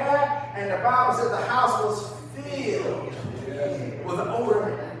her hair, and the Bible says the house was filled with the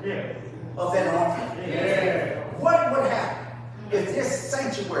odor of that aroma. What would happen if this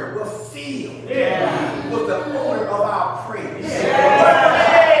sanctuary were filled with the odor of our praise? What would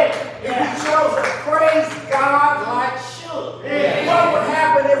happen if we chose to praise God like should? What would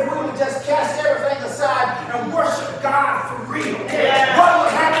happen if we would just cast everything aside and worship God for real? What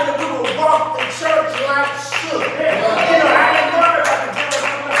would happen if we would walk the church like should? You know, I didn't worry about the devil so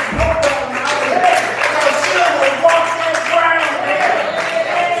much more than I was here. Because should would walk that ground there.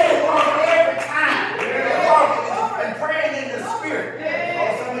 She would walk every time. Walking and praying in the spirit.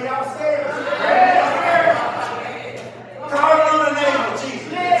 Oh, some of y'all scared. Calling on the name of Jesus.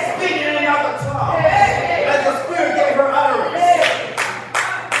 Speaking in another tongue. As the Spirit gave her utterance.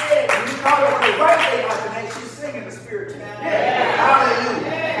 When you call it the right day alternate, she's singing the Spirit too. Hallelujah.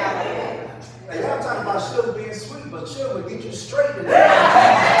 Now, y'all talking about sugar being sweet, but sugar will get you straight to that.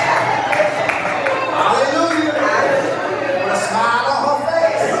 Hallelujah. With a smile on her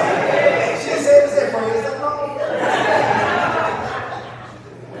face. She said, praise the Lord.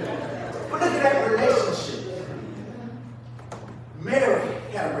 But look at that relationship. Mary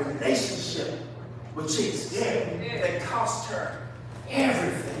had a relationship with Jesus. That cost her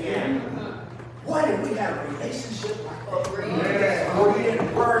everything. What if we had a relationship like that? Where we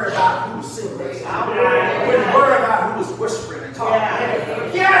didn't worry about who was singing. We didn't worry about who was whispering and talking.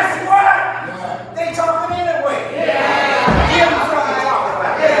 Guess what? They talking anyway. Give them something to talk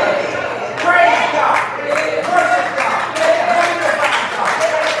about. Praise God. Worship God. Magnify God.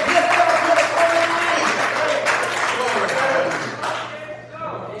 Lift up His holy name.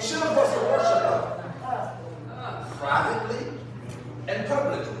 Should was a worshiper. Privately and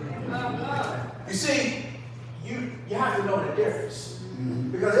publicly. You see, you have to know the difference.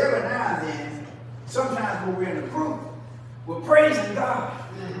 Because every now and then, sometimes when we're in a group, we're praising God.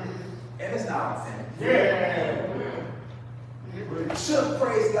 And it's not authentic. We should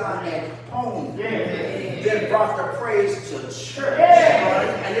praise God at home. Then brought the praise to church.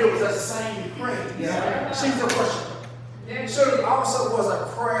 And it was the same praise. She's a worshiper. Should also was a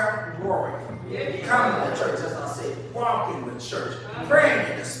prayer warrior. Coming to church, as I said, walking with church,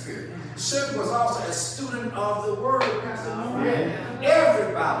 praying in the Spirit. Should was also a student of the Word.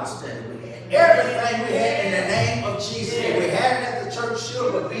 Every Bible study we had, everything we had in the name of Jesus, if we had it at the church,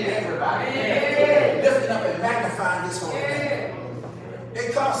 should would beat everybody. Lifting up and magnifying His holy name.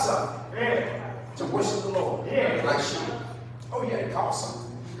 It costs something to worship the Lord like should. Oh yeah, it costs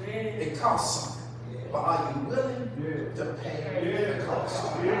something. It costs something. But are you willing to pay the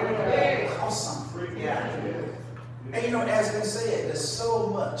cost? It costs something. And you know, as we said, there's so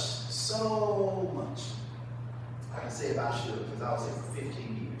much I can say about sugar because I was here for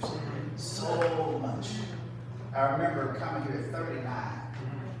 15 years. So much. I remember coming here at 39.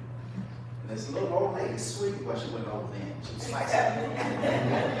 And this little old lady, sweet, well, she wasn't old then. She was like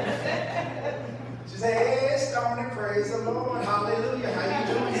she said, hey, Stoney, praise the Lord. Hallelujah. How you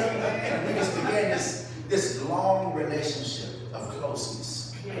doing? And we just began this long relationship of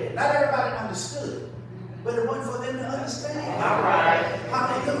closeness. Not everybody understood. But it wasn't for them to understand. All right.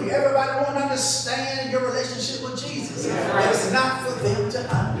 Hallelujah. Everybody won't understand your relationship with Jesus. It's not for them to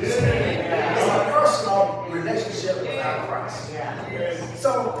understand. It's a personal relationship with our Christ.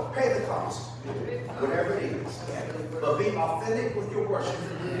 So pay the cost, whatever it is. But be authentic with your worship.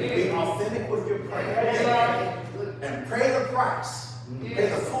 Be authentic with your prayer. And pay the price. Pay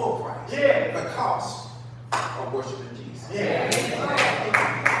the full price. The cost of worshiping Jesus.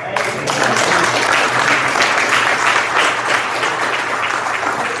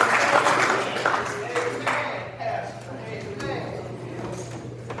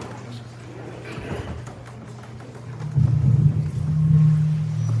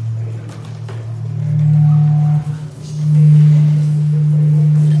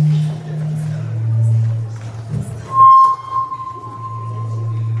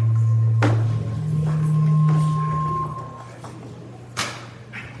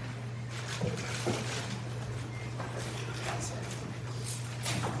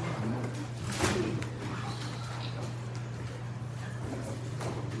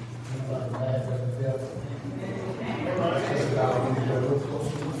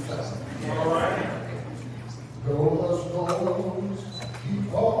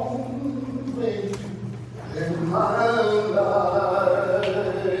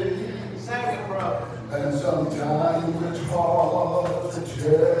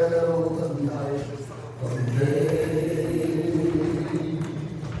 tell the night from day.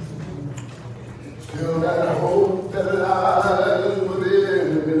 Still that hope that lies within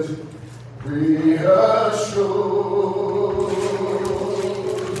is reassured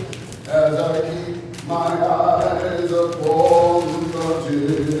as I keep my eyes upon the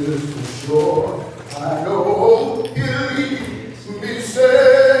distant shore. I know He'll lead me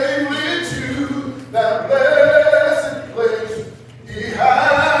safely to that blessed place He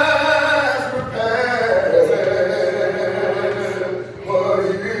has prepared. But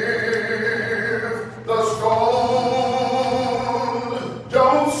if the storm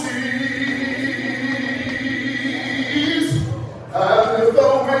don't cease, and if the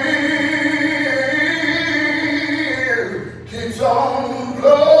wind keeps on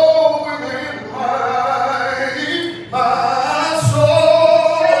blowing in my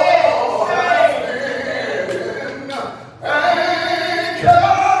soul has been anchored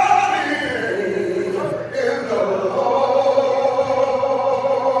in the Lord.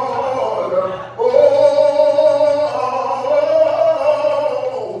 Oh,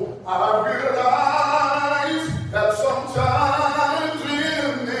 I realize that sometimes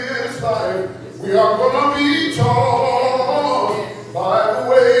in this life we are going to be torn by the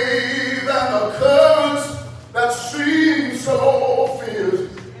waves and the currents that seem so fierce.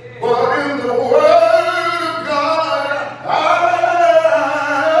 But in the Word of God, I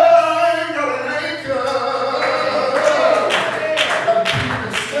got an anchor that keeps me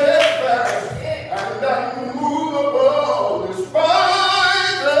steadfast and unmovable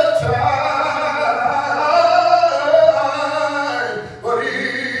despite the tide. But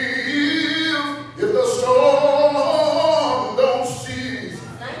if the storm don't cease,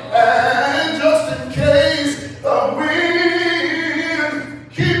 and just in case the wind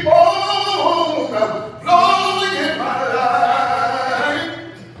keep on blowing in my life,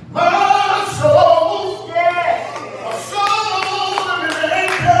 my soul will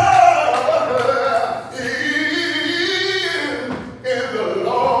anchor in the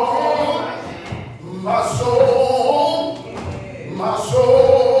Lord. My soul, my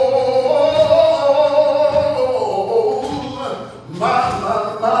soul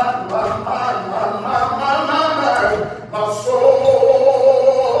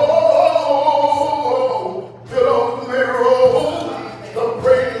will openly roll. The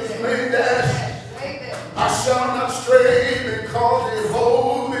breakers may dash, I shall not stray because He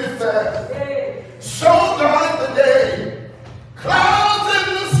holds me fast. So dark the day, clouds in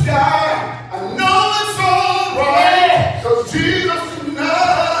the sky, I know it's all right, 'cause Jesus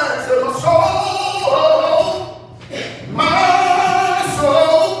tonight said my soul, my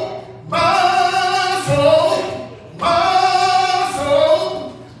soul, my soul, my soul,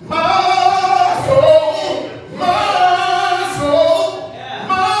 my soul, my soul,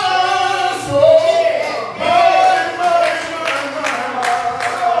 my soul,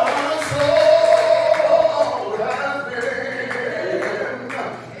 my soul has been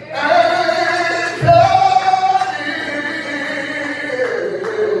anchored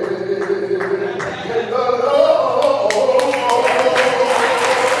in the Lord.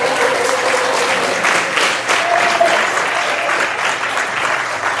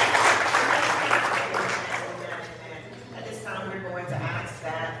 At this time, we're going to ask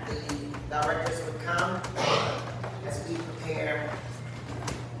that the directors would come as we prepare.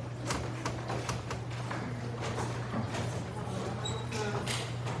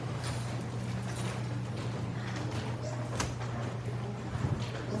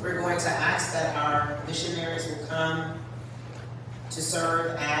 We're going to ask that our missionaries will come to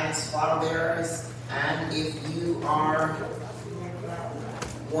serve as flag bearers, and if you are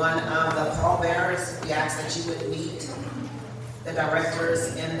one of the pallbearers, we ask that you would meet the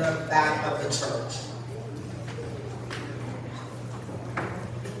directors in the back of the church.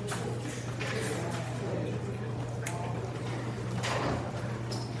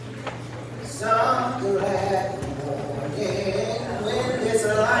 Some glad morning when this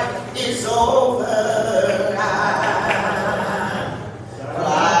life is over, I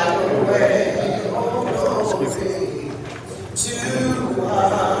fly away, oh glory, to a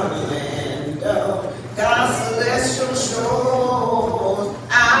land of God's celestial shores.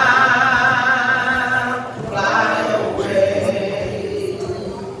 I'll fly away.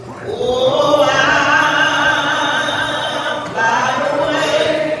 Oh, I'll fly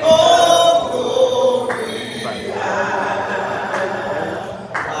away. Oh, glory. I'll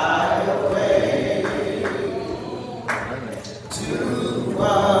fly away.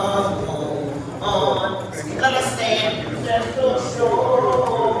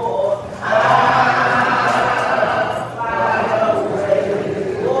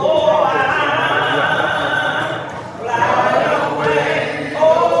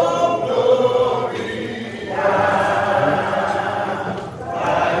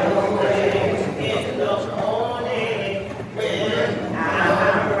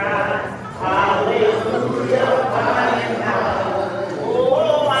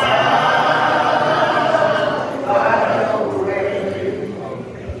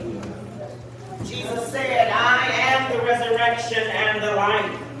 resurrection, and the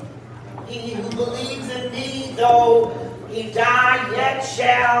life. He who believes in me, though he die, yet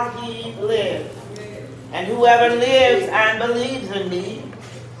shall he live. And whoever lives and believes in me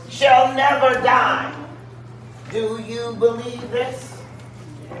shall never die. Do you believe this?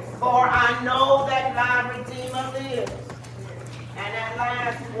 For I know that my Redeemer lives, and at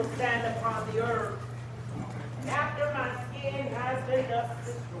last will stand upon the earth. After my skin has been thus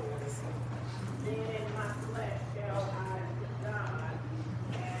destroyed, then in my flesh shall I be God,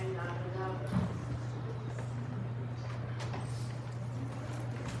 and not another.